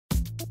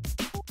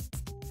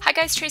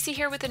Hi guys, Tracy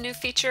here with a new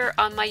feature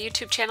on my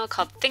YouTube channel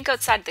called Think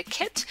Outside the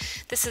Kit.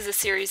 This is a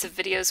series of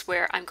videos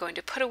where I'm going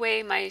to put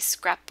away my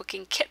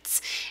scrapbooking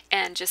kits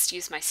and just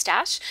use my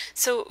stash.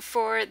 So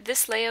for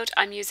this layout,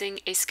 I'm using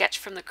a sketch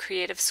from the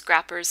Creative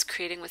Scrappers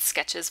Creating with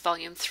Sketches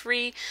Volume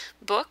 3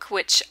 book,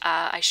 which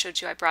I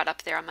showed you I brought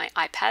up there on my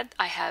iPad.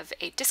 I have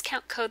a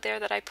discount code there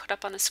that I put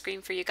up on the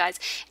screen for you guys,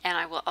 and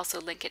I will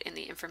also link it in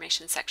the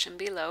information section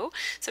below.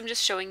 So I'm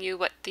just showing you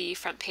what the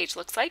front page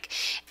looks like.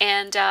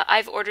 And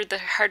I've ordered the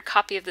hard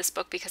copy of this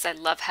book because I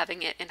love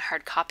having it in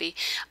hard copy,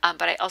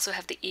 but I also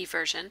have the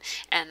e-version,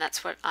 and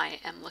that's what I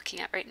am looking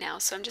at right now.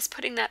 So I'm just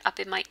putting that up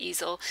in my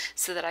easel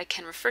so that I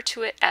can refer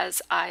to it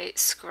as I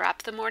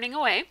scrap the morning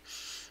away.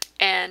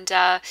 And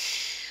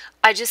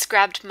I just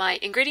grabbed my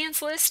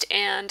ingredients list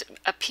and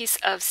a piece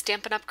of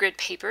Stampin' Up! Grid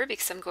paper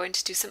because I'm going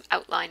to do some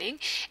outlining.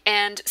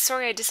 And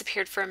sorry I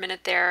disappeared for a minute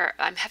there.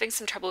 I'm having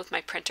some trouble with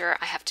my printer.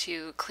 I have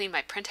to clean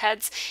my print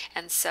heads.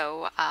 And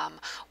so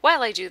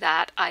while I do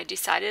that, I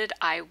decided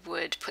I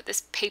would put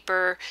this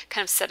paper,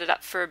 kind of set it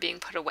up for being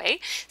put away.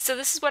 So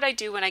this is what I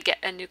do when I get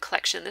a new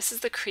collection. This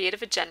is the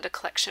Creative Agenda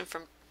collection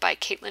by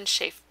Caitlin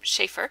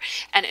Schaefer,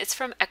 and it's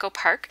from Echo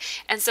Park.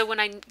 And so when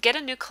I get a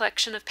new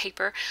collection of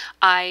paper,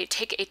 I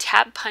take a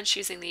tab punch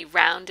using the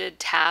rounded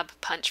tab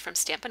punch from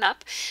Stampin'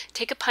 Up,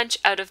 take a punch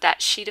out of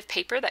that sheet of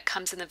paper that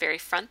comes in the very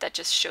front that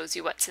just shows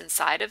you what's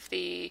inside of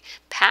the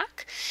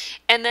pack,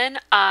 and then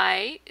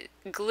I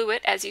glue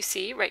it, as you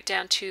see, right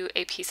down to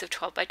a piece of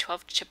 12 by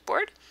 12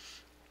 chipboard.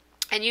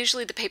 And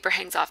usually the paper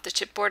hangs off the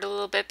chipboard a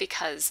little bit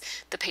because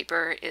the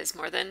paper is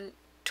more than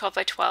 12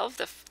 by 12,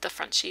 the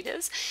front sheet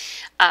is,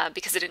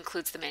 because it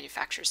includes the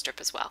manufacturer's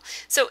strip as well.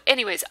 So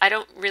anyways, I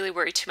don't really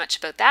worry too much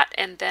about that,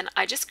 and then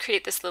I just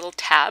create this little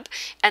tab,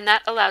 and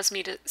that allows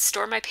me to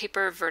store my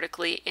paper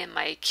vertically in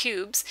my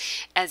cubes,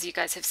 as you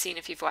guys have seen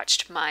if you've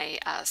watched my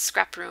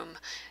scrap room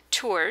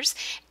tours,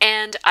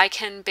 and I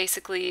can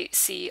basically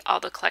see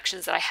all the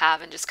collections that I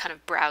have and just kind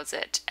of browse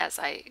it as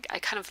I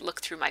kind of look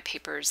through my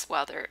papers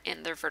while they're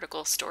in their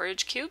vertical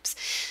storage cubes.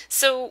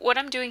 So what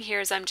I'm doing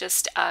here is I'm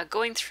just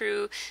going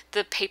through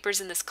the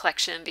papers in this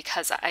collection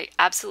because I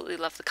absolutely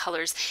love the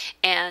colors,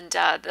 and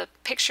the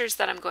pictures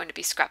that I'm going to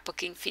be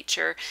scrapbooking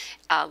feature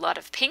a lot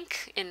of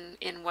pink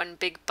in one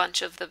big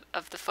bunch of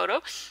the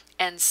photo,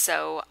 and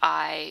so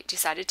I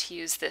decided to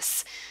use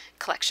this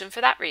collection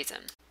for that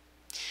reason.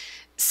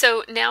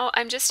 So now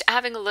I'm just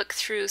having a look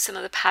through some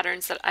of the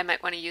patterns that I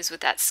might want to use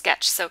with that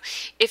sketch. So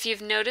if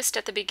you've noticed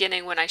at the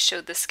beginning when I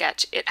showed the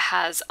sketch, it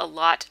has a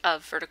lot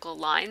of vertical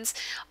lines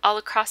all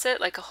across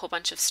it, like a whole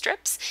bunch of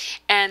strips.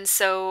 And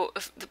so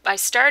I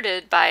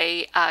started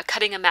by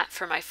cutting a mat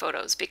for my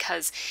photos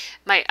because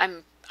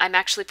I'm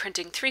actually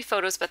printing 3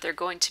 photos, but they're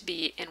going to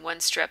be in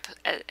one strip,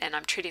 and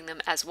I'm treating them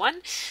as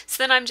one.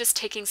 So then I'm just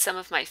taking some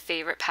of my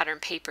favorite pattern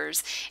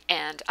papers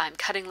and I'm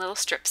cutting little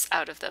strips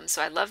out of them.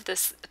 So I love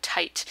this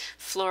tight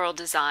floral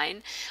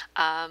design,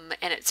 and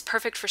it's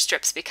perfect for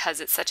strips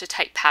because it's such a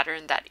tight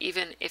pattern that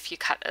even if you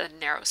cut a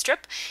narrow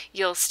strip,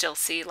 you'll still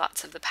see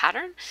lots of the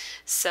pattern.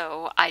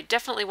 So I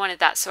definitely wanted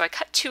that. So I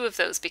cut 2 of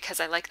those because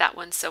I like that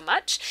one so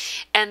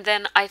much. And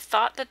then I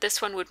thought that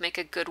this one would make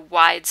a good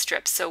wide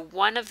strip. So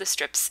one of the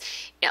strips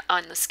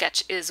on the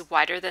sketch is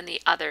wider than the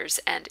others,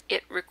 and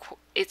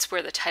it's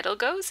where the title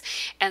goes,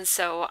 and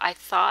so I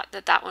thought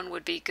that that one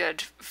would be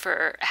good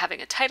for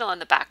having a title on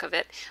the back of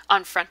it,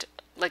 on front,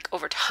 like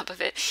over top of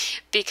it,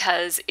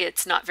 because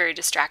it's not very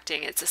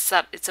distracting. It's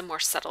a more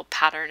subtle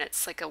pattern.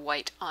 It's like a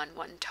white on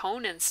one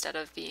tone instead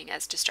of being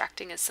as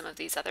distracting as some of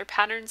these other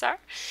patterns are.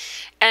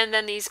 And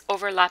then these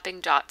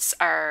overlapping dots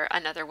are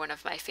another one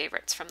of my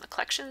favorites from the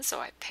collection, so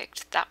I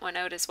picked that one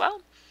out as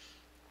well.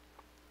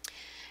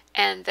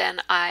 And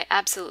then I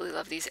absolutely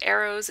love these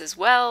arrows as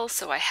well,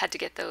 so I had to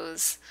get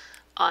those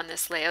on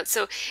this layout.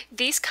 So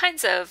these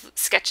kinds of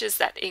sketches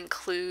that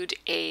include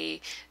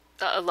a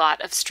lot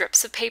of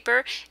strips of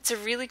paper, it's a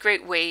really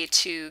great way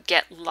to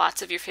get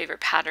lots of your favorite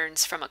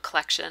patterns from a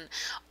collection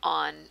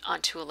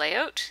onto a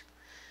layout.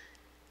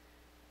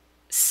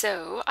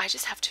 So I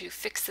just have to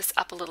fix this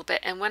up a little bit,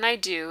 and when I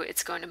do,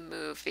 it's going to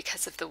move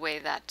because of the way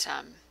that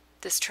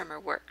this trimmer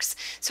works.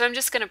 So I'm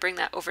just going to bring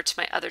that over to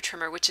my other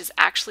trimmer, which is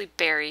actually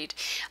buried.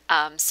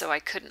 So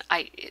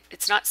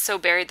it's not so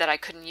buried that I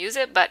couldn't use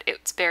it, but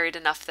it's buried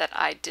enough that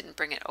I didn't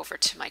bring it over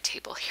to my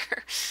table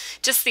here.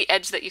 Just the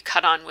edge that you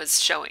cut on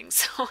was showing,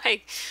 so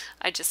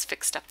I just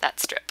fixed up that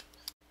strip.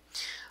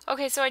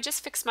 Okay, so I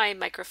just fixed my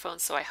microphone,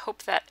 so I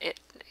hope that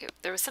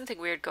there was something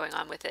weird going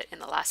on with it in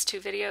the last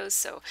 2 videos,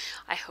 so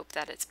I hope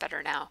that it's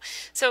better now.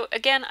 So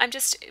again, I'm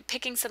just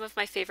picking some of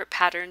my favorite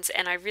patterns,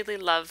 and I really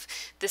love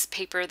this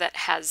paper that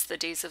has the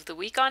days of the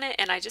week on it,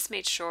 and I just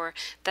made sure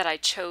that I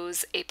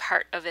chose a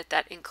part of it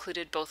that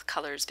included both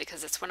colors,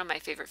 because it's one of my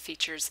favorite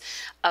features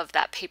of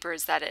that paper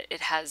is that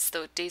it has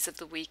the days of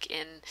the week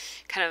in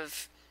kind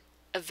of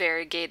a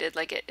variegated,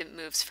 like it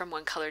moves from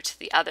one color to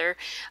the other,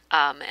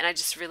 and I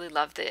just really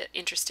love the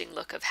interesting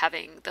look of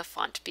having the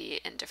font be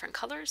in different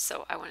colors,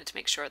 so I wanted to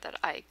make sure that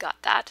I got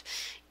that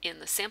in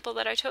the sample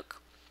that I took.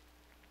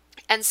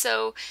 And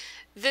so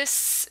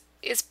this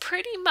is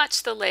pretty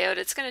much the layout.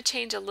 It's going to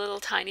change a little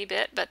tiny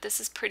bit, but this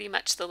is pretty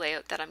much the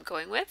layout that I'm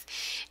going with.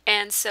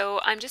 And so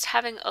I'm just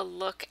having a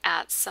look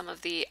at some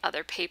of the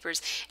other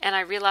papers, and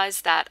I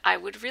realized that I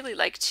would really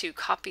like to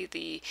copy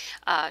the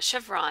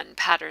chevron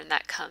pattern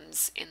that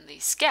comes in the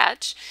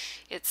sketch.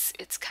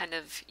 It's kind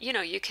of, you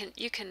know, you can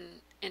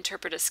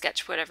interpret a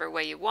sketch whatever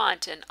way you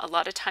want, and a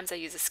lot of times I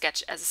use a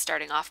sketch as a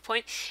starting off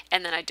point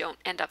and then I don't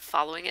end up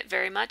following it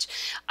very much.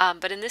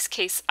 But in this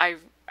case I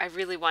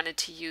really wanted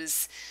to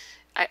use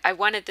I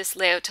wanted this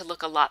layout to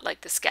look a lot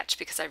like the sketch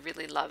because I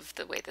really love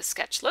the way the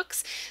sketch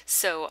looks.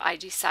 So I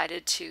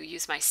decided to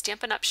use my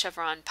Stampin' Up!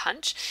 Chevron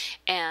punch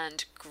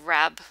and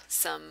grab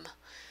some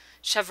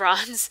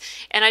chevrons,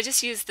 and I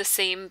just used the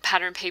same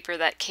pattern paper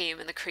that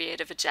came in the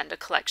Creative Agenda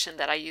collection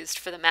that I used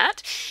for the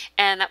mat,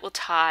 and that will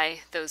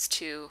tie those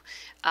two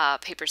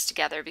papers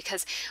together,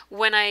 because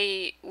when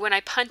I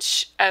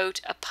punch out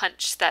a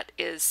punch that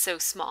is so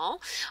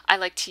small, I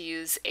like to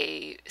use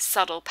a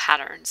subtle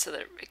pattern so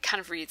that it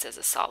kind of reads as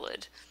a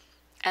solid,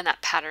 and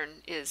that pattern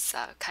is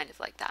kind of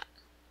like that.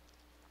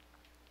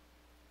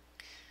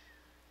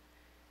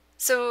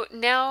 So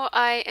now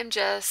I am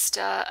just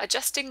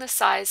adjusting the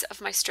size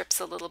of my strips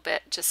a little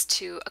bit just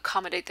to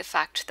accommodate the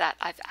fact that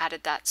I've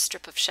added that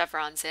strip of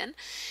chevrons in,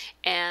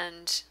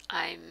 and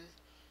I'm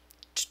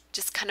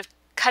just kind of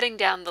cutting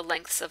down the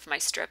lengths of my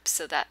strips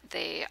so that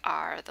they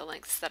are the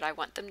lengths that I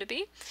want them to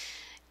be,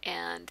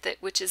 and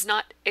which is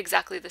not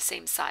exactly the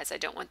same size. I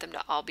don't want them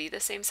to all be the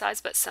same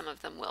size, but some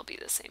of them will be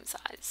the same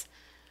size.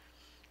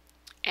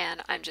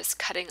 And I'm just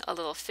cutting a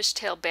little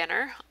fishtail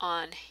banner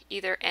on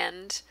either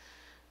end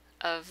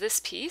of this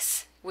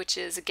piece, which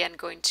is again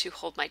going to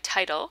hold my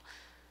title.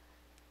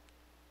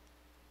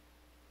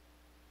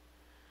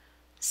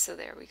 So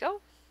there we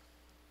go.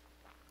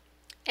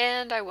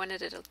 And I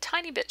wanted it a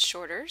tiny bit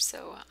shorter,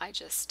 so I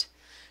just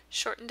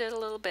shortened it a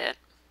little bit.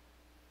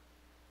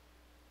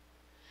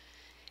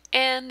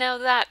 And now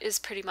that is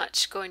pretty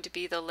much going to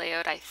be the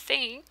layout, I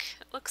think.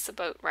 It looks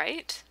about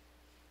right.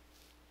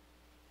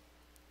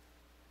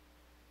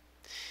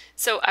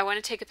 So I want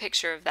to take a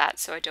picture of that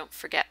so I don't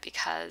forget,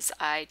 because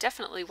I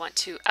definitely want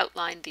to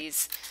outline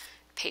these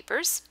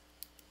papers.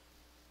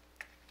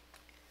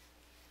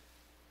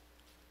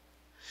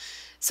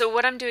 So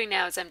what I'm doing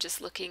now is I'm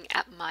just looking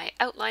at my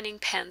outlining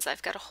pens.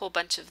 I've got a whole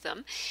bunch of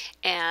them,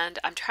 and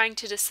I'm trying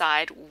to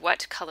decide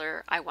what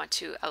color I want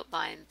to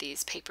outline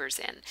these papers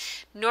in.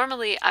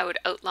 Normally I would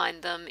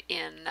outline them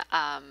in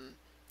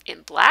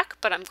black,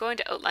 but I'm going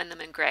to outline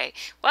them in gray.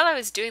 While I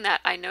was doing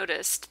that, I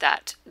noticed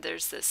that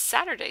there's this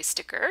Saturday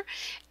sticker,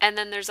 and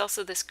then there's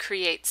also this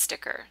Create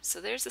sticker. So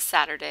there's the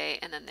Saturday,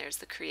 and then there's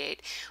the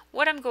Create.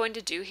 What I'm going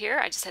to do here,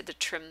 I just had to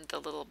trim the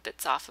little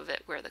bits off of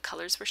it where the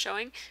colors were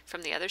showing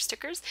from the other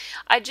stickers.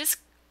 I just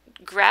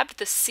grabbed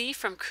the C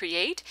from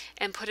Create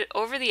and put it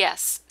over the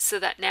S, so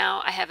that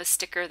now I have a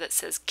sticker that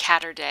says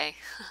Catterday.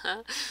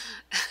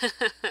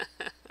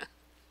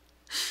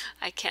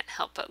 I can't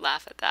help but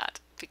laugh at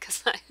that,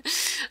 because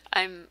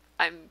I'm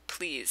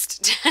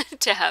pleased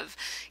to have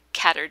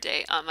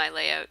Catterday on my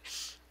layout.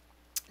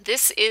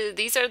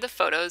 These are the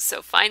photos.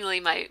 So finally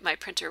my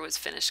printer was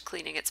finished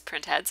cleaning its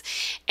print heads,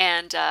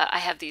 and I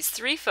have these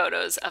 3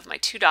 photos of my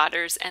 2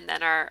 daughters, and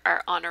then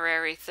our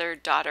honorary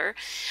 3rd daughter,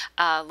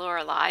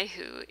 Lorelei,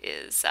 who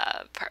is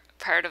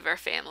part of our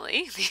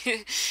family.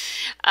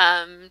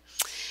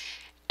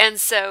 And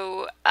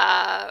so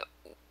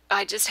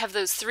I just have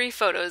those 3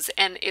 photos,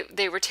 and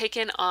they were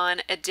taken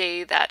on a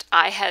day that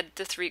I had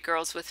the 3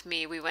 girls with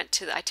me.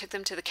 I took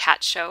them to the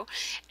cat show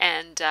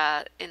and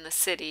in the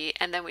city,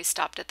 and then we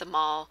stopped at the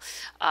mall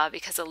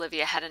because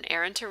Olivia had an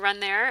errand to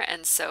run there,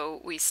 and so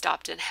we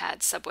stopped and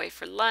had Subway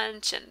for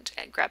lunch and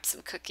grabbed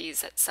some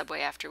cookies at Subway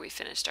after we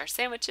finished our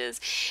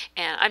sandwiches.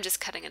 And I'm just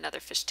cutting another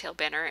fishtail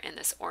banner in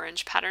this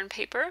orange pattern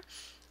paper.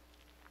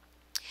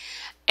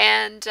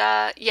 And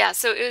yeah,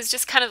 so it was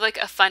just kind of like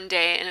a fun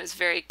day, and it was a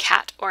very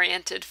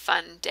cat-oriented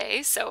fun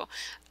day, so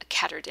a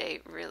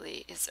Catterday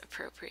really is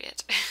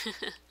appropriate.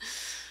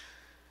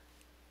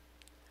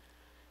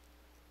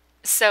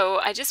 So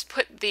I just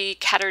put the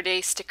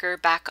Catterday sticker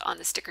back on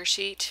the sticker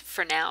sheet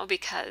for now,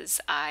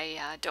 because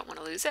I don't want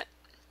to lose it.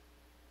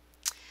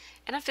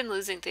 And I've been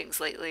losing things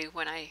lately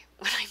when I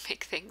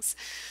make things,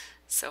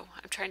 so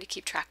I'm trying to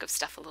keep track of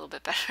stuff a little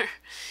bit better.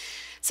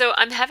 So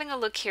I'm having a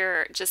look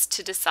here just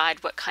to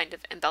decide what kind of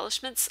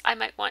embellishments I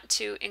might want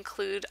to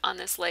include on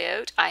this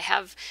layout. I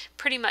have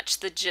pretty much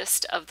the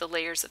gist of the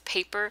layers of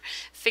paper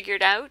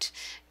figured out.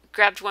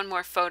 Grabbed one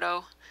more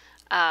photo,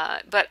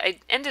 but I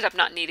ended up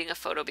not needing a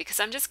photo because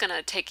I'm just going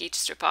to take each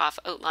strip off,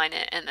 outline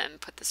it, and then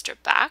put the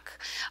strip back.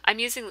 I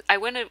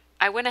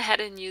went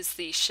ahead and used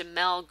the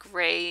Chamel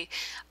Gray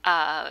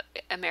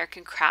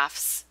American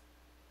Crafts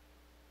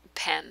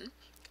pen.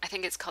 I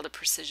think it's called a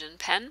precision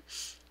pen.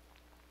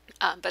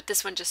 But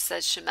this one just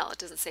says Chamel. It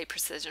doesn't say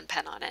Precision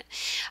Pen on it.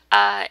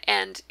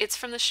 And it's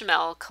from the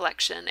Chamel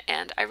collection,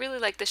 and I really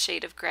like the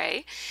shade of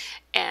gray.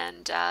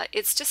 And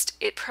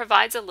it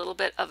provides a little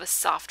bit of a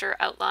softer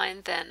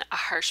outline than a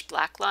harsh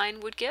black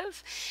line would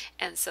give.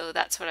 And so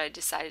that's what I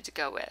decided to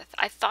go with.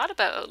 I thought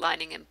about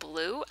outlining in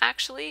blue,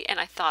 actually, and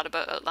I thought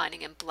about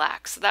outlining in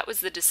black. So that was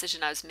the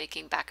decision I was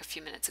making back a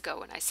few minutes ago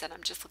when I said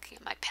I'm just looking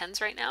at my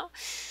pens right now.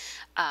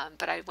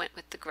 But I went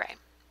with the gray.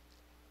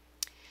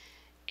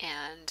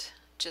 And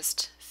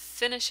just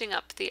finishing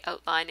up the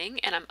outlining,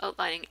 and I'm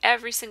outlining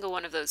every single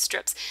one of those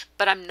strips,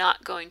 but I'm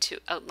not going to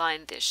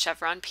outline the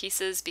chevron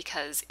pieces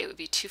because it would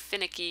be too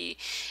finicky,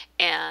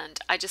 and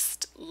I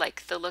just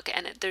like the look,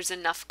 and there's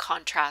enough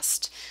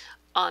contrast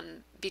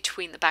on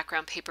between the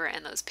background paper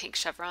and those pink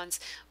chevrons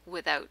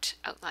without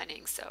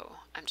outlining, so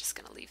I'm just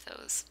going to leave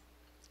those.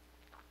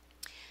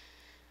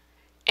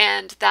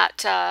 And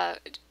that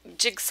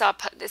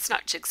it's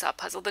not jigsaw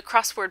puzzle, the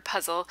crossword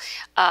puzzle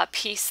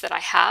piece that I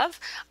have,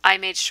 I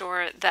made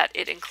sure that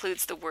it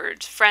includes the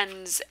word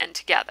friends and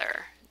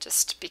together,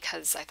 just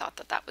because I thought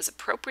that that was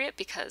appropriate,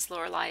 because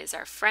Lorelei is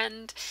our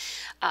friend,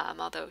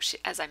 although she,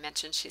 as I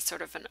mentioned, she's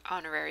sort of an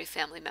honorary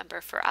family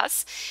member for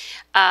us.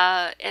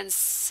 And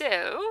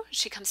so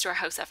she comes to our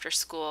house after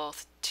school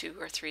 2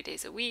 or 3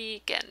 days a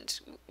week, and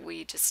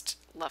we just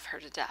love her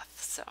to death.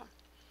 So.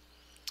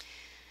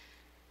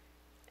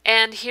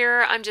 And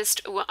here I'm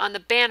just on the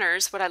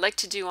banners. What I like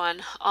to do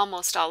on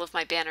almost all of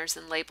my banners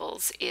and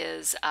labels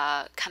is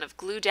kind of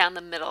glue down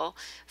the middle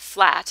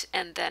flat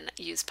and then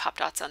use pop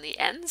dots on the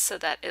ends so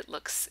that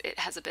it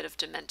has a bit of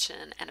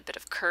dimension and a bit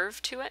of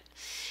curve to it.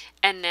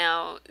 And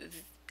now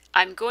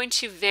I'm going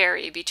to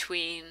vary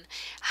between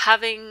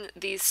having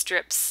these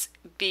strips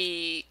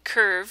be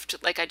curved,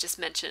 like I just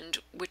mentioned,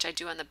 which I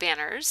do on the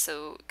banners,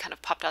 so kind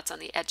of pop dots on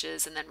the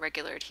edges and then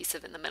regular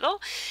adhesive in the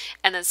middle.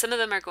 And then some of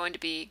them are going to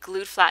be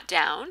glued flat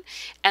down,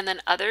 and then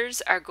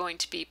others are going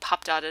to be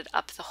pop dotted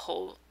up the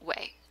whole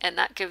way. And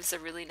that gives a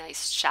really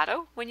nice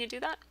shadow when you do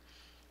that.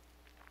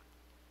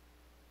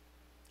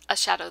 A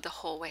shadow the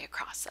whole way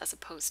across, as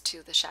opposed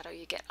to the shadow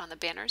you get on the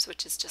banners,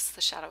 which is just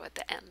the shadow at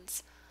the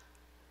ends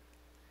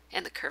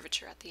and the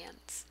curvature at the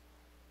ends.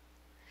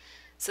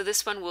 So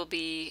this one will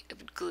be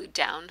glued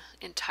down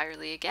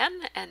entirely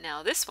again, and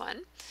now this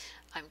one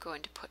I'm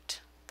going to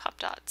put pop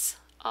dots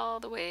all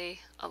the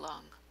way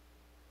along.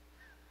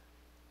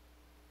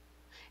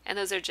 And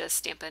those are just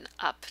Stampin'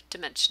 Up!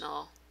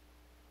 Dimensional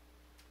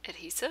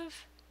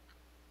adhesive.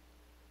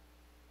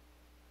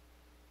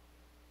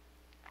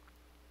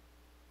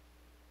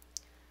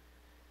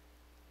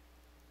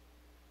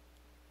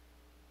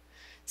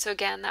 So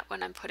again, that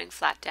one I'm putting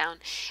flat down.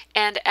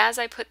 And as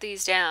I put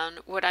these down,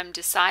 what I'm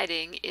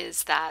deciding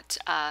is that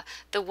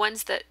the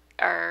ones that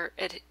are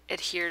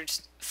adhered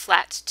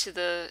flat to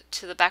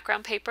the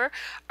background paper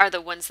are the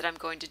ones that I'm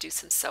going to do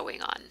some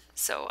sewing on.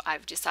 So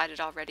I've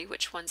decided already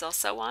which ones I'll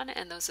sew on,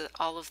 and those are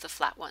all of the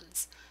flat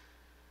ones,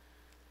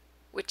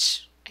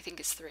 which I think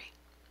is 3.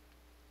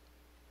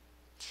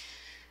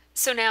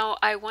 So now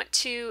I want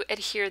to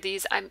adhere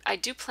these. I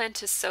do plan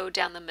to sew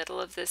down the middle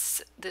of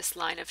this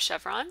line of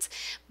chevrons,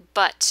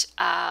 but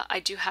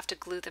I do have to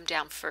glue them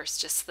down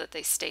first just so that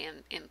they stay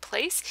in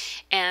place.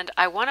 And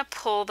I want to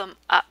pull them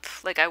up,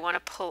 like I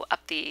want to pull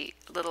up the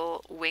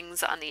little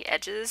wings on the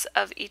edges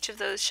of each of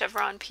those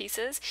chevron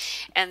pieces.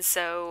 And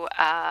so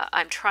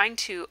I'm trying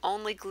to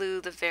only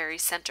glue the very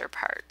center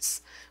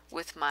parts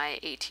with my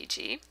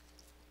ATG.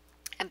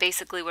 And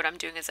basically what I'm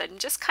doing is I'm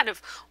just kind of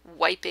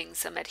wiping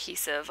some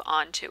adhesive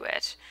onto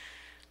it,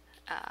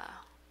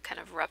 kind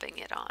of rubbing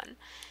it on,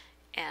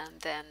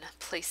 and then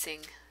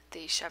placing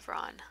the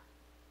chevron.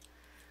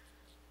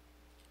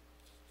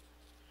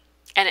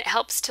 And it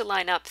helps to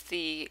line up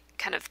the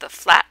kind of the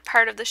flat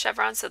part of the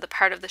chevron, so the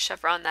part of the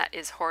chevron that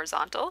is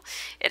horizontal.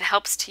 It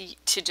helps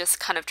to just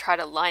kind of try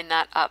to line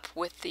that up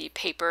with the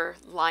paper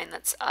line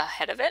that's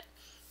ahead of it,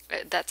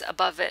 that's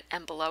above it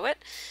and below it,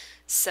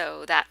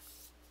 so that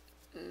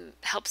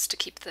helps to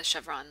keep the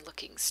chevron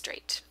looking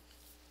straight.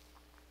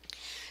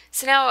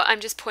 So now I'm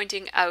just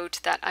pointing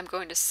out that I'm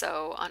going to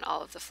sew on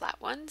all of the flat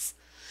ones.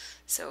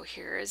 So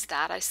here is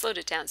that. I slowed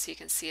it down so you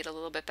can see it a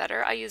little bit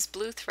better. I used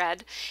blue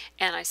thread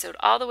and I sewed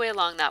all the way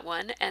along that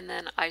one, and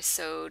then I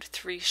sewed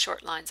 3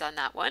 short lines on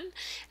that one,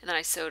 and then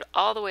I sewed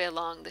all the way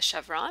along the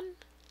chevron,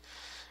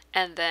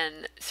 and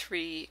then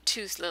 2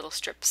 little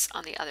strips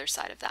on the other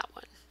side of that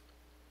one.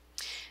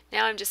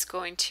 Now I'm just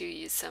going to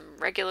use some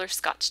regular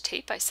Scotch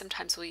tape. I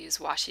sometimes will use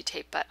washi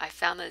tape, but I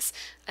found this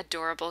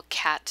adorable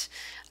cat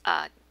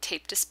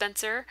tape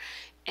dispenser,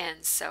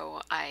 and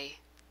so I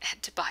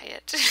had to buy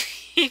it,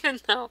 even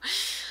though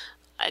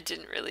I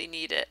didn't really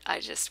need it. I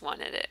just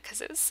wanted it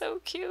because it was so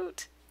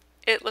cute.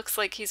 It looks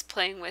like he's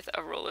playing with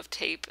a roll of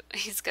tape.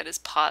 He's got his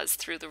paws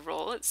through the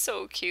roll. It's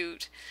so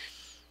cute.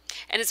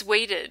 And it's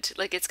weighted,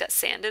 like it's got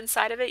sand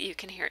inside of it. You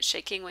can hear it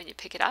shaking when you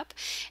pick it up.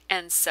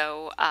 And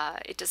so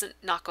it doesn't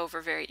knock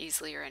over very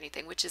easily or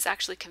anything, which is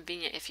actually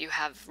convenient if you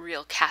have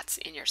real cats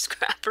in your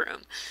scrap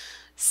room.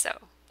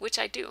 So, which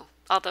I do,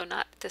 although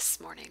not this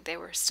morning. They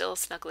were still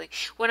snuggling.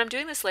 When I'm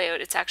doing this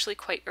layout, it's actually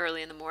quite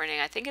early in the morning.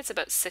 I think it's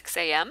about 6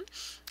 a.m.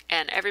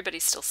 and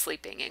everybody's still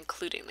sleeping,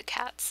 including the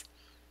cats.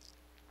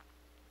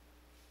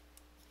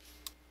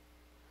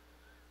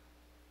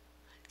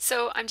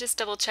 So I'm just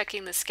double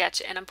checking the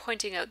sketch, and I'm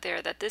pointing out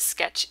there that this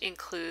sketch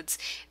includes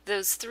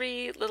those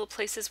 3 little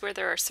places where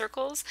there are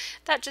circles.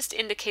 That just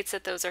indicates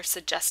that those are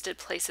suggested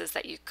places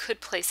that you could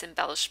place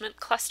embellishment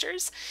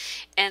clusters.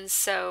 And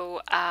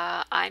so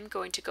I'm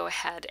going to go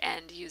ahead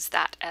and use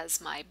that as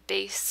my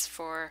basis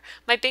for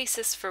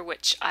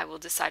which I will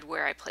decide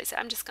where I place it.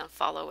 I'm just going to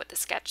follow what the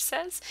sketch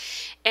says.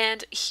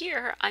 And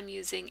here I'm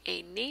using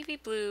a navy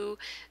blue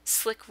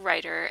slick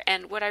writer,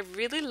 and what I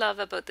really love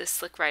about this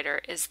slick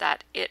writer is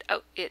that it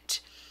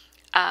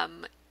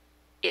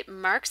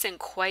marks in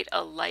quite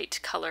a light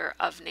color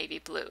of navy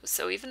blue.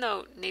 So even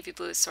though navy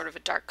blue is sort of a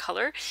dark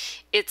color,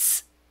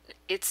 it's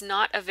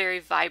not a very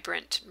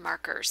vibrant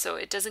marker, so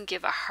it doesn't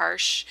give a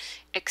harsh,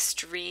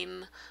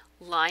 extreme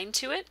line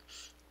to it.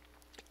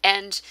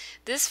 And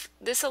this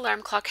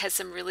alarm clock has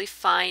some really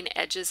fine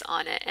edges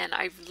on it, and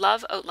I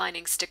love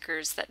outlining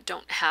stickers that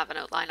don't have an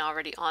outline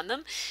already on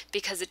them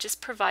because it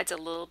just provides a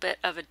little bit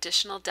of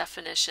additional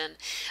definition.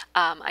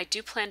 I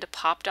do plan to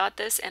pop dot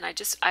this, and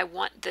I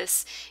want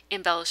this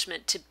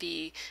embellishment to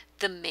be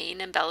the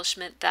main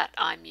embellishment that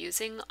I'm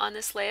using on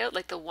this layout,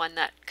 like the one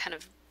that kind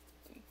of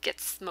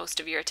gets most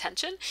of your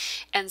attention.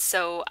 And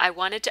so I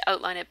wanted to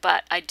outline it,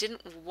 but I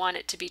didn't want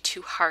it to be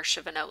too harsh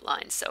of an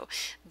outline. So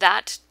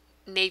that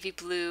navy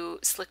blue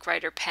slick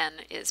writer pen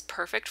is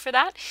perfect for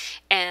that,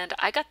 and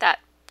I got that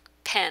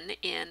pen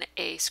in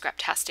a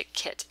Scraptastic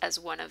kit as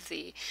one of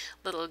the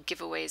little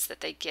giveaways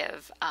that they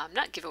give,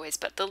 not giveaways,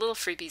 but the little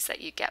freebies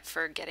that you get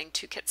for getting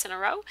 2 kits in a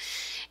row.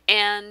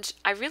 And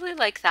I really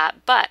like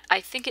that, but I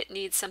think it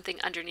needs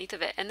something underneath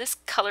of it, and this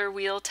color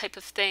wheel type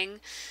of thing,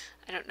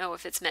 I don't know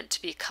if it's meant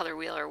to be a color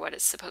wheel or what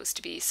it's supposed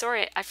to be.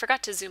 Sorry, I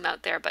forgot to zoom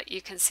out there, but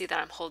you can see that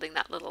I'm holding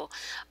that little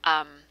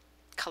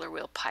color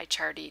wheel pie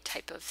charty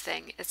type of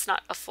thing. It's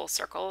not a full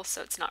circle,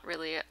 so it's not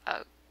really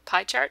a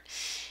pie chart.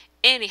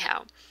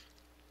 Anyhow,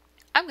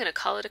 I'm going to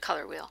call it a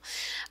color wheel.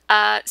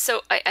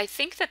 So I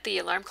think that the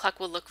alarm clock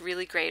will look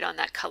really great on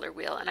that color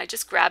wheel, and I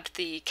just grabbed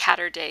the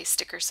Catterday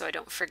sticker so I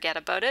don't forget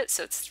about it,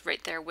 so it's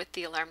right there with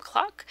the alarm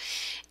clock.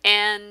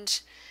 And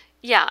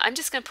yeah, I'm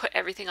just going to put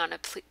everything on a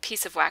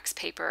piece of wax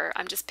paper.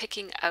 I'm just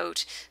picking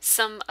out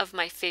some of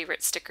my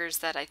favorite stickers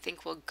that I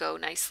think will go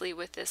nicely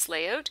with this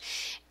layout.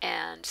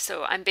 And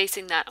so I'm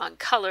basing that on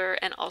color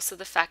and also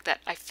the fact that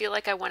I feel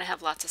like I want to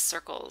have lots of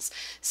circles.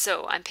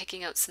 So I'm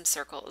picking out some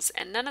circles,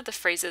 and none of the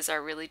phrases are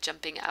really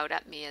jumping out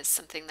at me as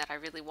something that I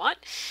really want.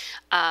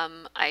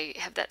 I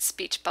have that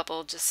speech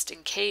bubble just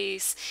in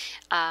case.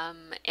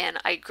 And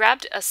I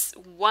grabbed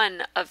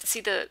see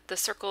the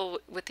circle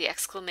with the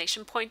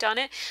exclamation point on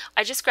it.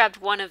 I just grabbed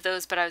one of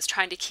those, but I was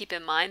trying to keep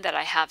in mind that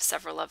I have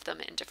several of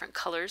them in different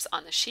colors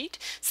on the sheet,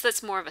 so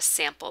that's more of a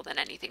sample than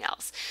anything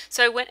else.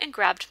 So I went and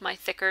grabbed my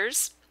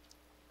thickers.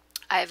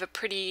 I have a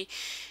pretty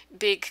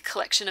big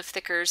collection of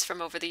thickers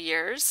from over the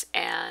years,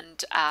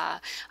 and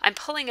I'm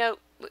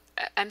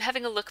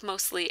having a look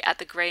mostly at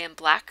the gray and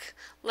black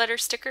letter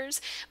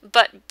stickers,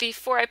 but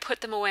before I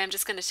put them away, I'm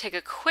just going to take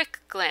a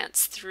quick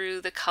glance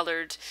through the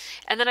colored,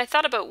 and then I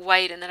thought about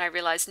white, and then I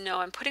realized,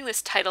 no, I'm putting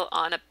this title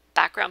on a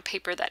background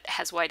paper that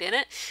has white in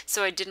it,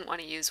 so I didn't want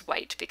to use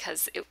white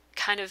because it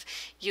kind of,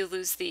 you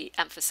lose the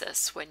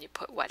emphasis when you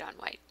put white on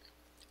white,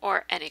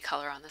 or any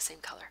color on the same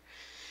color.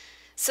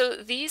 So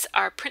these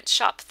are print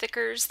shop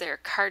thickers. They're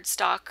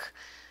cardstock,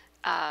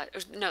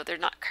 no, they're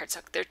not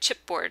cardstock, they're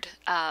chipboard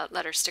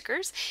letter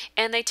stickers,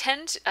 and I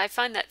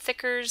find that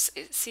thickers,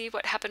 see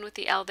what happened with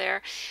the L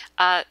there,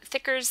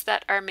 thickers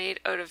that are made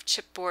out of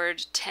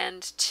chipboard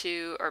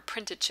or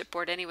printed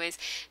chipboard anyways,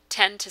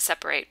 tend to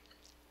separate.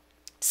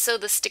 So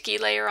the sticky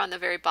layer on the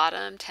very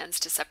bottom tends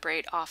to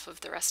separate off of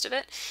the rest of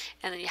it,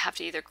 and then you have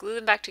to either glue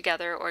them back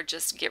together or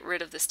just get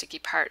rid of the sticky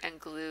part and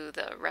glue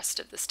the rest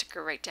of the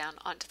sticker right down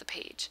onto the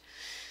page.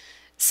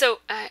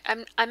 So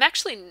I'm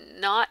actually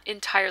not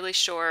entirely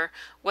sure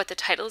what the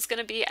title is going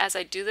to be as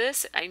I do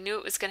this. I knew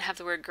it was going to have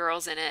the word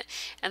girls in it,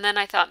 and then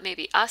I thought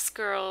maybe us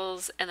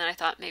girls, and then I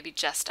thought maybe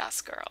just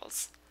us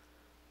girls.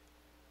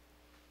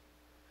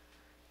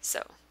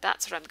 So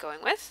that's what I'm going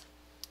with.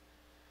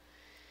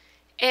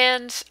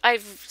 And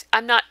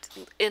I'm not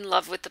in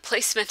love with the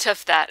placement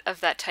of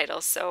that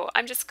title, so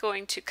I'm just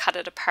going to cut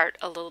it apart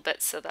a little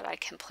bit so that I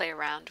can play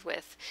around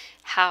with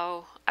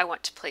how I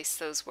want to place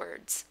those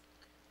words.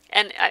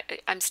 And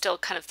I'm still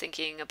kind of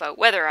thinking about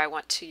whether I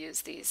want to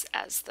use these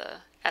as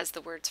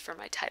the words for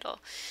my title.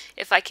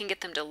 If I can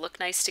get them to look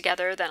nice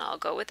together, then I'll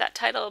go with that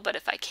title, but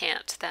if I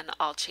can't, then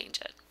I'll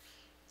change it.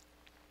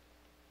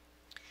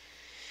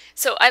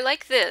 So I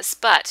like this,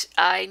 but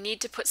I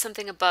need to put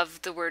something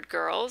above the word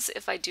girls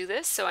if I do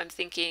this. So I'm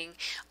thinking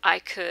I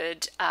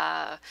could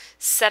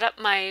set up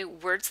my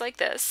words like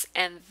this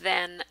and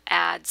then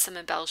add some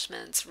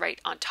embellishments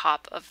right on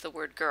top of the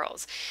word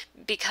girls,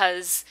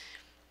 because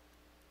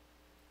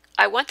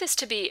I want this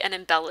to be an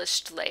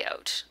embellished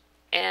layout.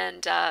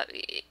 And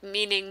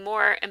meaning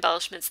more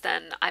embellishments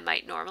than I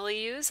might normally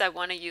use. I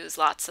want to use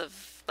lots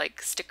of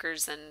like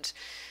stickers and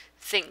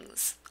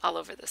things all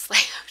over this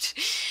layout.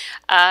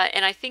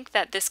 And I think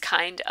that this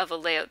kind of a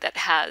layout that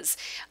has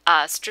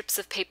strips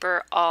of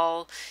paper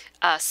all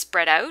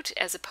spread out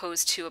as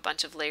opposed to a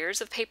bunch of layers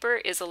of paper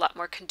is a lot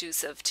more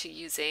conducive to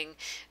using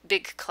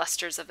big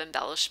clusters of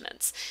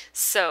embellishments.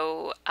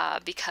 So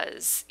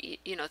because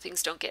you know,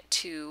 things don't get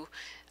too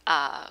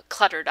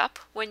cluttered up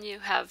when you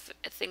have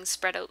things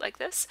spread out like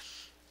this.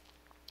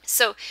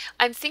 So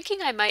I'm thinking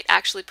I might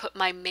actually put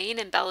my main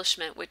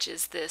embellishment, which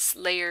is this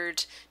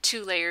layered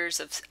 2 layers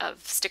of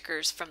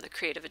stickers from the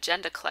Creative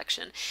Agenda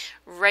collection,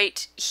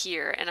 right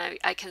here. And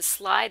I can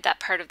slide that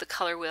part of the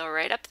color wheel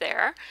right up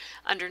there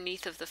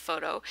underneath of the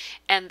photo.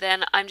 And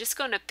then I'm just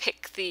going to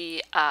pick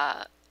the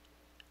I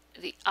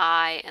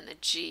and the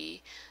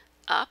G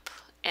up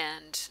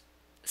and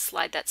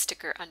slide that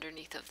sticker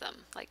underneath of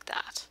them like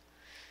that.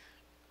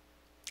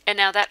 And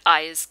now that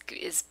I is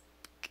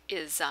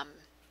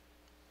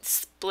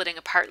splitting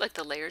apart, like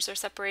the layers are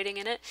separating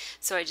in it.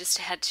 So I just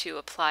had to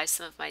apply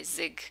some of my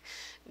Zig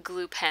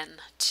glue pen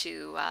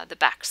to the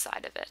back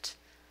side of it.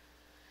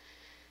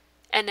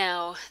 And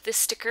now this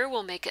sticker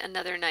will make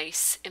another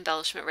nice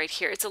embellishment right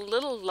here. It's a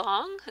little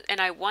long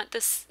and I want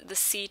the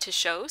C to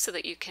show so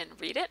that you can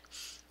read it.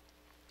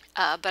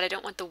 But I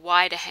don't want the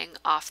Y to hang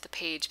off the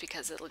page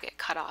because it'll get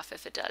cut off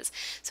if it does.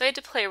 So I had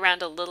to play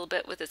around a little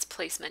bit with its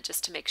placement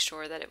just to make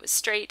sure that it was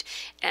straight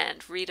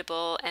and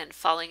readable and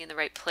falling in the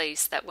right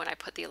place, that when I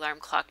put the alarm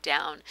clock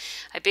down,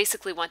 I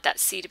basically want that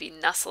C to be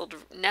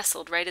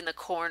nestled right in the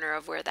corner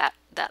of where that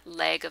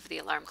leg of the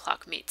alarm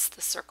clock meets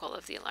the circle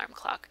of the alarm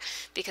clock,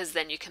 because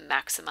then you can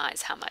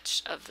maximize how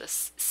much of the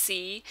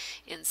C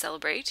in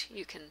Celebrate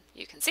you can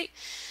see.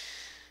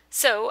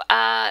 So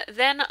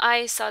then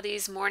I saw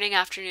these morning,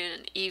 afternoon,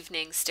 and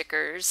evening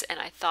stickers, and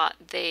I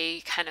thought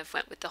they kind of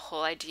went with the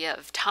whole idea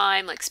of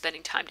time, like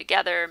spending time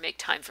together, make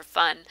time for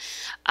fun.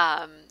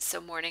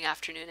 So morning,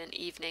 afternoon, and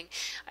evening.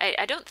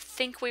 I don't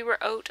think we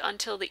were out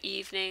until the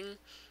evening,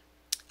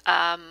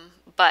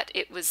 but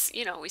it was,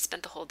 you know, we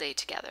spent the whole day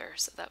together,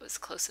 so that was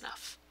close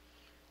enough.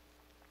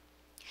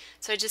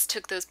 So I just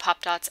took those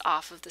pop dots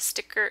off of the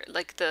sticker,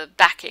 like the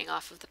backing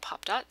off of the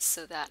pop dots,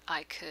 so that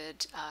I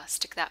could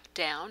stick that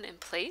down in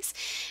place.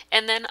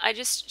 And then I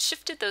just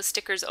shifted those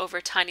stickers over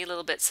a tiny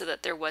little bit so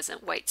that there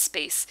wasn't white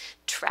space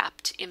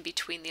trapped in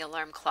between the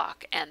alarm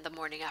clock and the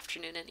morning,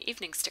 afternoon, and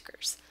evening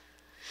stickers.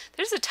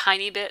 There's a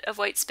tiny bit of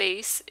white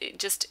space,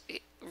 just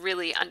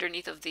really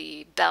underneath of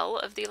the bell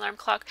of the alarm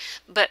clock,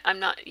 but I'm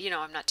not, you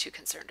know, I'm not too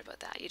concerned about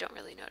that. You don't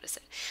really notice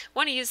it. I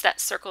want to use that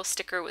circle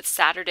sticker with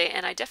Saturday,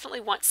 and I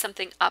definitely want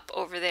something up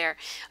over there.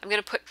 I'm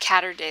going to put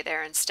Catterday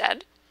there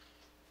instead.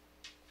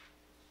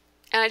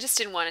 And I just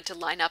didn't want it to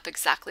line up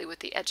exactly with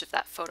the edge of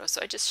that photo,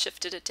 so I just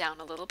shifted it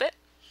down a little bit.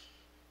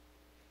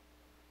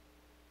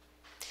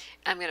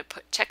 I'm going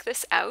to check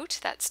this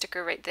out, that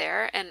sticker right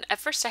there, and at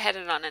first I had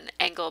it on an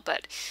angle,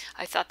 but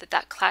I thought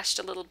that clashed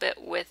a little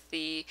bit with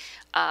the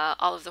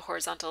all of the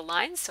horizontal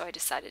lines, so I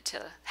decided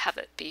to have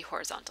it be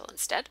horizontal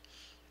instead.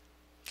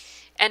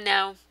 And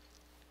now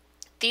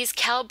these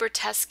Cal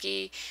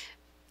Berteschi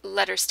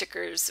letter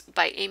stickers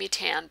by Amy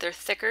Tan, they're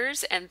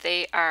thickers, and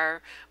they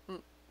are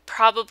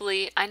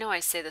probably, I know I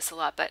say this a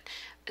lot, but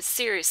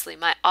seriously,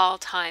 my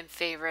all-time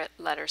favorite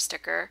letter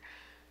sticker.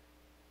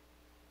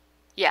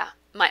 Yeah,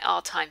 my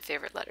all-time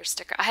favorite letter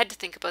sticker. I had to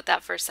think about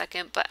that for a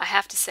second, but I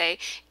have to say,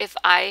 if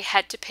I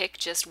had to pick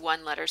just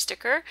one letter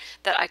sticker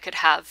that I could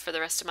have for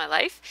the rest of my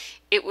life,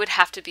 it would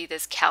have to be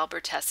this Cal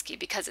Berteschi,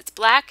 because it's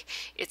black,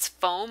 it's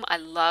foam. I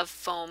love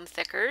foam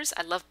thickers.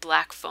 I love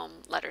black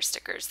foam letter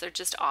stickers. They're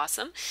just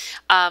awesome.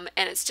 And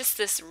it's just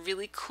this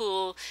really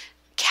cool,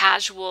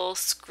 casual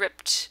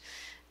script.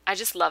 I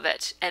just love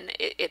it, and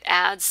it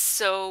adds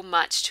so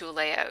much to a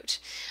layout,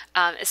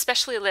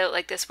 especially a layout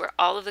like this where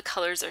all of the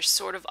colors are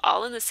sort of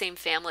all in the same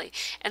family.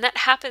 And that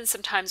happens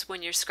sometimes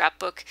when you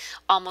scrapbook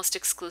almost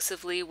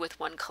exclusively with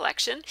one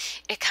collection.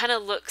 It kind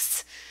of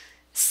looks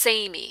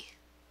samey.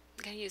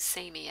 I'm going to use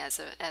samey as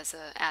a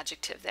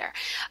adjective there.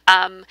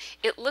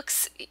 It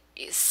looks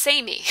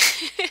samey.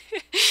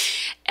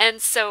 And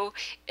so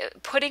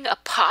putting a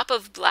pop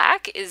of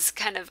black is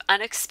kind of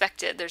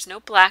unexpected. There's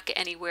no black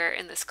anywhere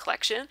in this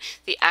collection.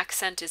 The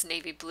accent is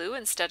navy blue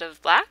instead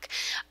of black.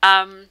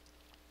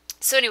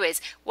 So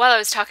anyways, while I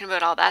was talking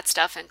about all that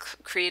stuff and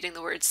creating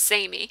the word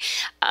samey,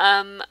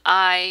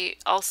 I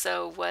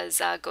also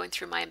was going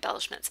through my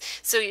embellishments.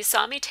 So you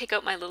saw me take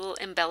out my little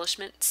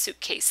embellishment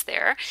suitcase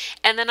there,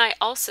 and then I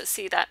also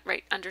see that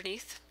right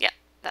underneath. Yeah,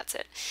 That's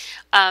it.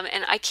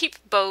 And I keep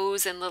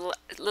bows and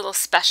little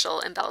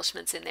special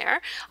embellishments in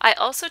there. I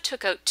also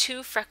took out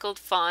 2 Freckled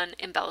Fawn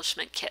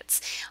embellishment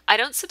kits. I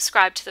don't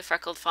subscribe to the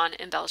Freckled Fawn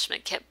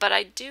embellishment kit, but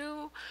I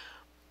do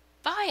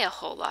buy a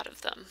whole lot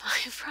of them.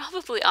 I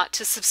probably ought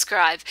to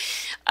subscribe,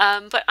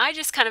 but I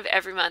just kind of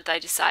every month I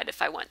decide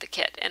if I want the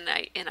kit, and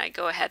I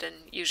go ahead and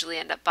usually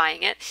end up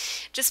buying it,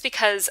 just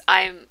because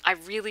I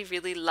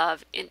really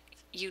love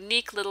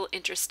unique little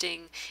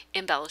interesting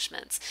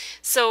embellishments.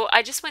 So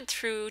I just went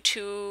through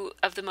 2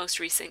 of the most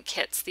recent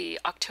kits, the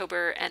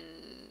October and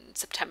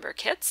September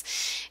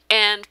kits,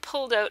 and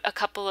pulled out a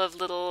couple of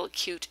little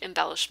cute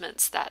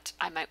embellishments that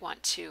I might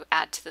want to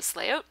add to this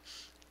layout.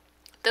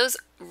 Those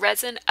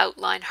resin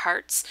outline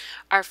hearts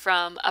are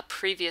from a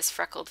previous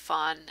Freckled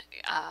Fawn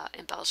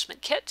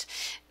embellishment kit.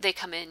 They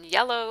come in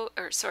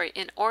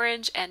in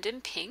orange and in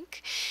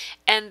pink.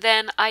 And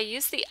then I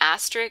use the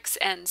asterisks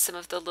and some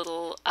of the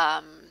little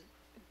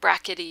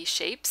brackety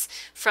shapes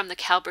from the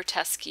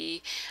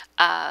Calberteschi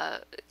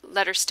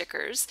letter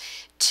stickers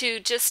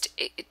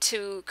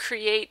to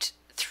create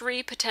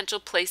 3 potential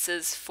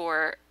places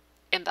for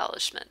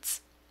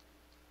embellishments.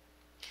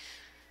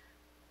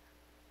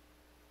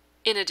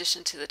 In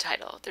addition to the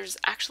title, there's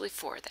actually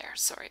 4 there.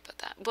 Sorry about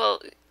that.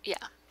 Well,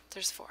 yeah,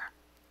 there's 4.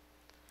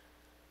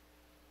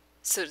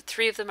 So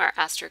 3 of them are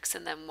asterisks,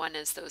 and then 1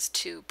 is those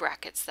 2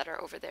 brackets that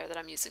are over there that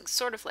I'm using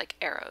sort of like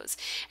arrows.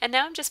 And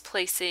now I'm just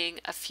placing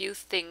a few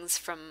things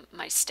from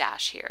my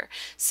stash here.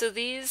 So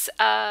these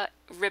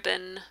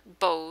ribbon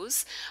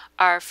bows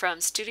are from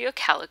Studio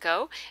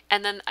Calico,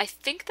 and then I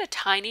think the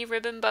tiny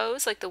ribbon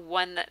bows, like the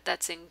one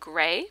that's in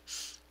gray,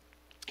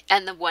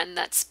 and the one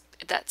that's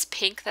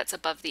pink, that's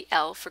above the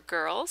L for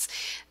girls.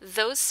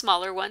 Those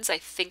smaller ones I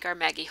think are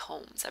Maggie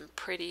Holmes. I'm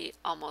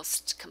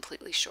almost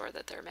completely sure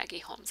that they're Maggie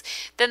Holmes.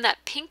 Then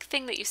that pink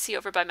thing that you see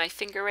over by my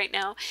finger right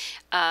now,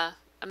 a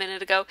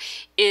minute ago,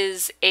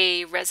 is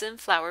a resin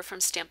flower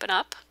from Stampin'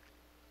 Up.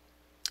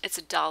 It's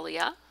a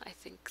dahlia. I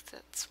think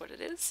that's what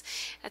it is.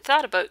 I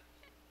thought about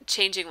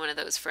changing one of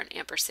those for an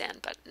ampersand,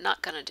 but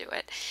not gonna do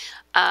it.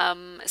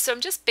 So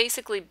I'm just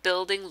basically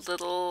building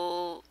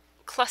little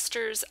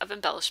clusters of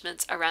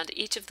embellishments around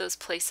each of those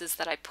places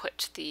that I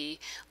put the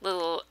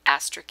little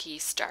asterisk-y,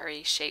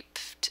 starry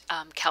shaped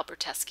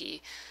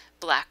Calberteschi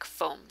black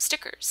foam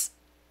stickers.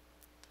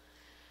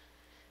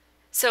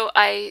 So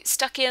I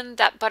stuck in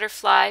that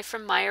butterfly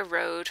from Maya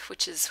Road,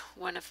 which is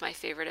one of my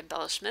favorite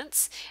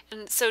embellishments,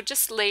 and so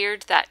just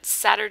layered that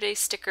Saturday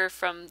sticker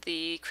from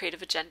the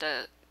Creative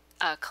Agenda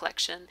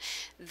collection,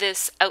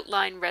 this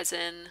outline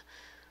resin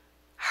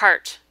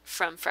heart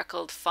from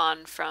Freckled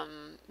Fawn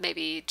from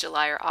maybe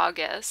July or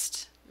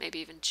August, maybe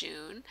even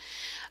June.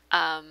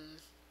 And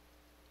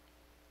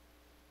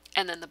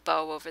then the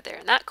bow over there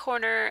in that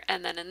corner,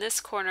 and then in this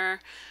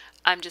corner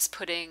I'm just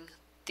putting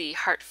the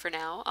heart for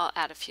now. I'll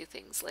add a few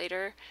things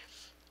later.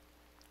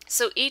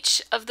 So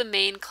each of the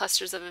main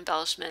clusters of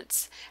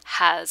embellishments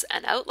has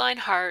an outline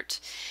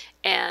heart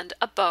and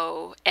a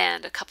bow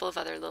and a couple of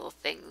other little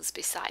things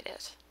beside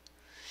it.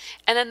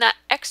 And then that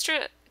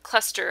extra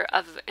cluster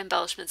of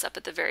embellishments up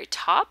at the very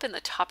top in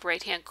the top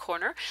right hand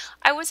corner,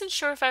 I wasn't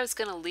sure if I was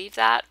going to leave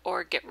that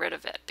or get rid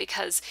of it,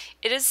 because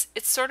it's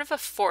sort of a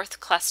 4th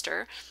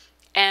cluster,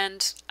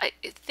 and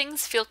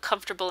things feel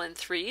comfortable in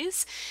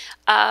 3s,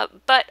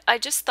 but I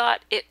just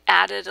thought it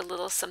added a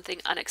little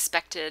something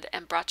unexpected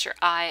and brought your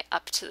eye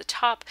up to the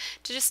top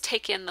to just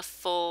take in the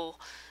full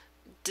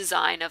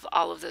design of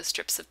all of those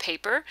strips of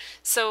paper.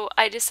 So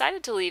I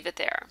decided to leave it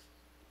there,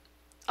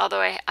 although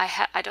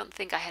I don't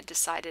think I had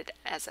decided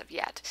as of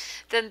yet.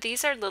 Then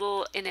these are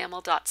little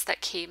enamel dots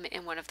that came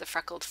in one of the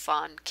Freckled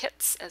Fawn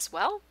kits as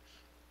well.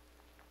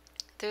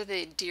 They're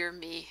the Dear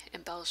Me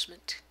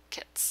embellishment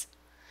kits.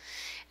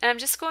 And I'm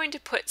just going to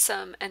put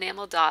some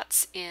enamel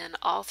dots in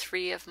all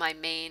 3 of my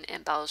main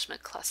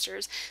embellishment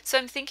clusters. So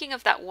I'm thinking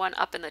of that one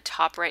up in the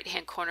top right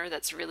hand corner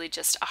that's really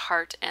just a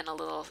heart and a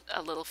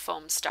little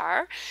foam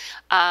star.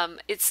 I'm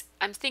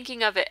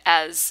thinking of it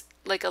as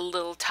like a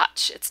little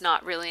touch. It's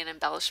not really an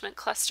embellishment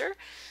cluster,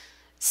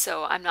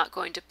 so I'm not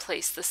going to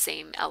place the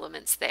same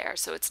elements there.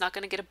 So it's not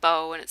going to get a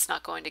bow, and it's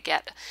not going to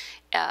get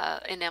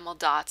enamel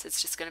dots.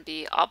 It's just going to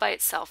be all by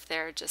itself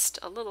there, just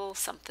a little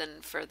something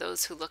for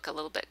those who look a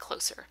little bit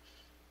closer.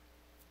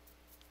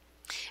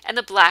 And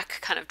the black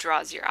kind of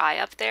draws your eye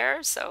up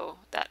there so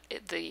that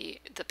the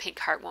pink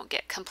heart won't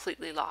get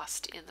completely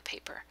lost in the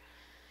paper,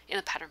 in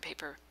the pattern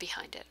paper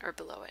behind it or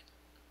below it.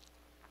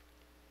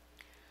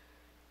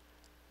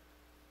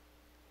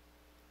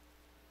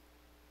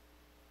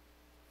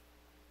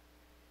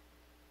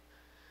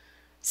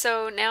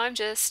 So now I'm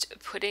just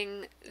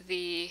putting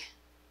the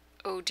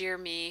Oh Dear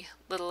Me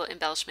little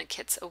embellishment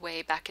kits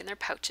away back in their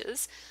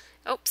pouches.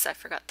 Oops, I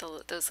forgot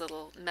those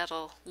little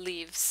metal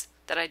leaves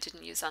that I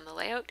didn't use on the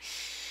layout.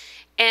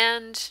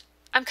 And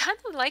I'm kind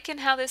of liking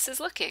how this is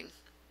looking.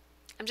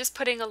 I'm just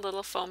putting a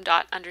little foam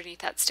dot underneath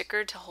that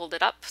sticker to hold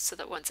it up so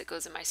that once it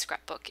goes in my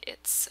scrapbook,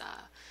 it's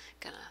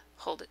gonna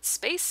hold its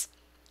space.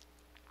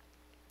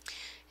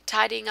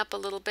 Tidying up a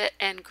little bit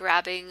and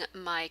grabbing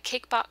my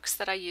cake box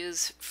that I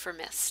use for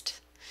mist.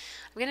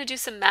 I'm going to do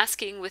some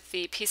masking with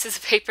the pieces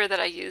of paper that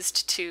I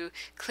used to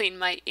clean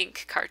my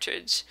ink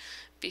cartridge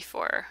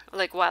before,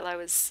 like while I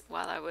was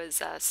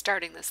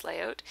starting this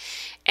layout.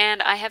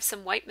 And I have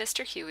some white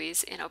Mr.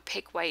 Hueys in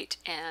opaque white,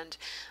 and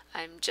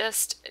I'm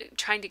just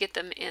trying to get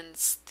them in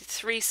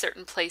 3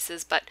 certain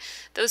places, but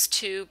those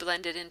 2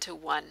 blended into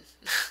one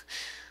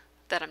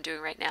that I'm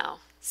doing right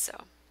now.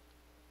 So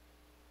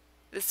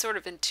it's sort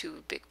of in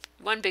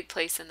one big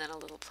place and then a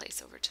little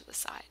place over to the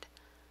side.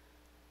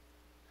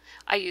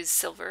 I use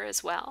silver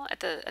as well.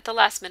 At the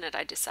last minute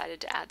I decided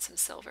to add some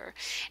silver,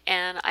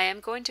 and I am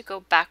going to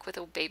go back with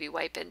a baby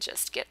wipe and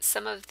just get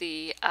some of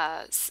the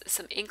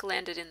some ink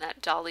landed in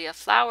that dahlia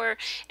flower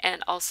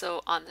and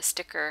also on the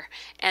sticker.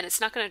 And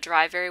it's not going to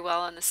dry very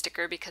well on the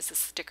sticker because the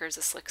sticker is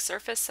a slick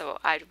surface, so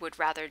I would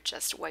rather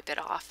just wipe it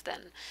off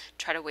than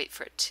try to wait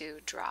for it to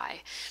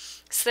dry.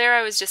 So there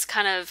I was just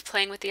kind of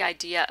playing with the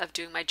idea of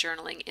doing my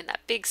journaling in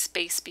that big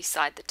space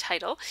beside the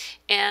title,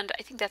 and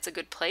I think that's a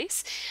good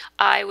place.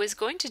 I was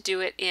going to do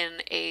it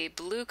in a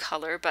blue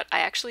color, but I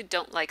actually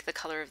don't like the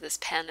color of this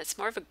pen. It's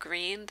more of a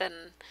green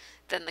than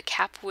the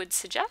cap would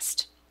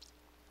suggest.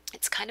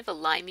 It's kind of a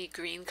limey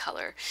green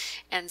color,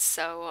 and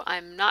so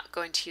I'm not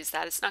going to use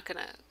that. It's not going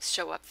to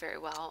show up very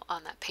well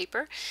on that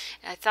paper.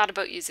 And I thought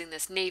about using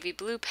this navy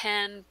blue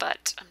pen,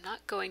 but I'm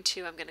not going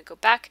to. I'm going to go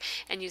back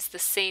and use the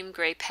same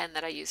gray pen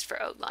that I used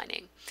for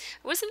outlining.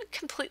 I wasn't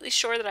completely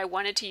sure that I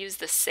wanted to use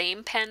the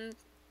same pen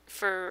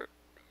for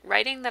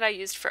writing that I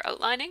used for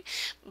outlining,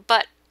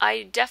 but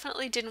I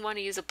definitely didn't want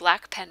to use a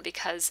black pen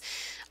because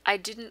I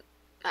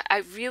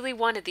really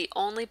wanted the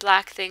only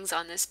black things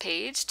on this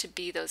page to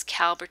be those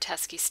Cal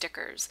Berteschi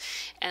stickers.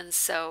 And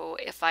so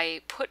if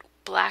I put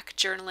black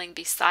journaling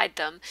beside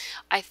them,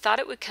 I thought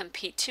it would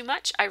compete too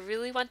much. I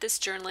really want this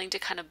journaling to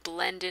kind of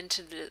blend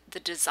into the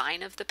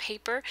design of the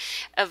paper,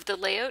 of the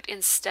layout,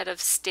 instead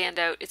of stand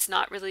out. It's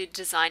not really a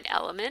design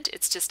element.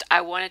 It's just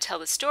I want to tell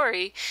the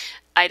story.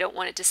 I don't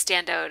want it to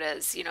stand out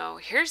as, you know,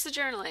 here's the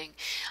journaling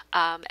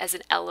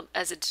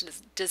as a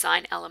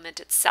design element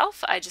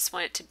itself. I just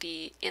want it to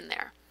be in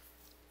there.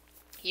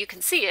 You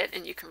can see it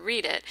and you can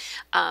read it,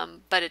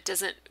 but it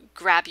doesn't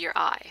grab your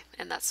eye,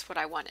 and that's what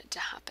I wanted to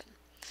happen.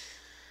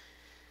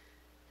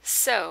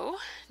 So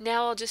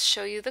now I'll just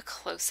show you the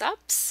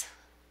close-ups.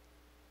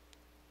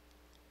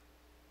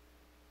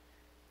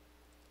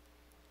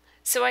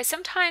 So I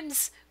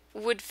sometimes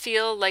would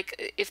feel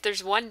like if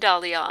there's 1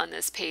 dahlia on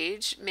this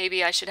page,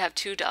 maybe I should have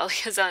 2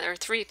 dahlias on, or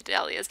 3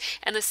 dahlias,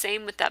 and the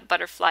same with that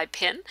butterfly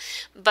pin.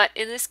 But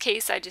in this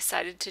case, I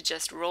decided to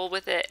just roll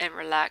with it and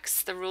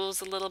relax the rules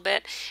a little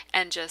bit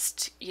and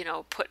just, you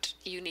know, put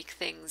unique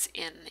things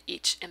in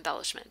each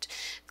embellishment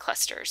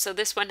cluster. So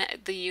this one,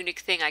 the unique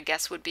thing I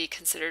guess would be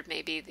considered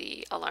maybe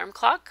the alarm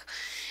clock.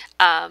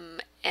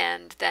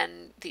 And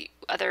then the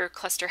other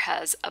cluster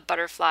has a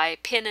butterfly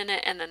pin in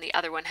it, and then the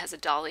other one has a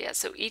dahlia.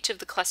 So each of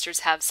the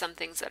clusters have some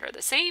things that are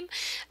the same,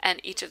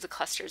 and each of the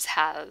clusters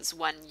has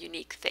one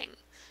unique thing.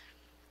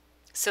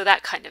 So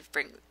that kind of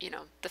brings, you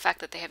know, the fact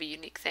that they have a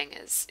unique thing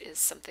is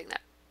something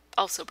that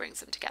also brings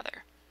them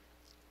together.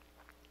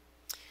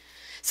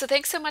 So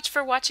thanks so much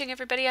for watching,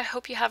 everybody. I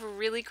hope you have a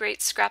really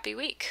great scrappy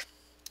week.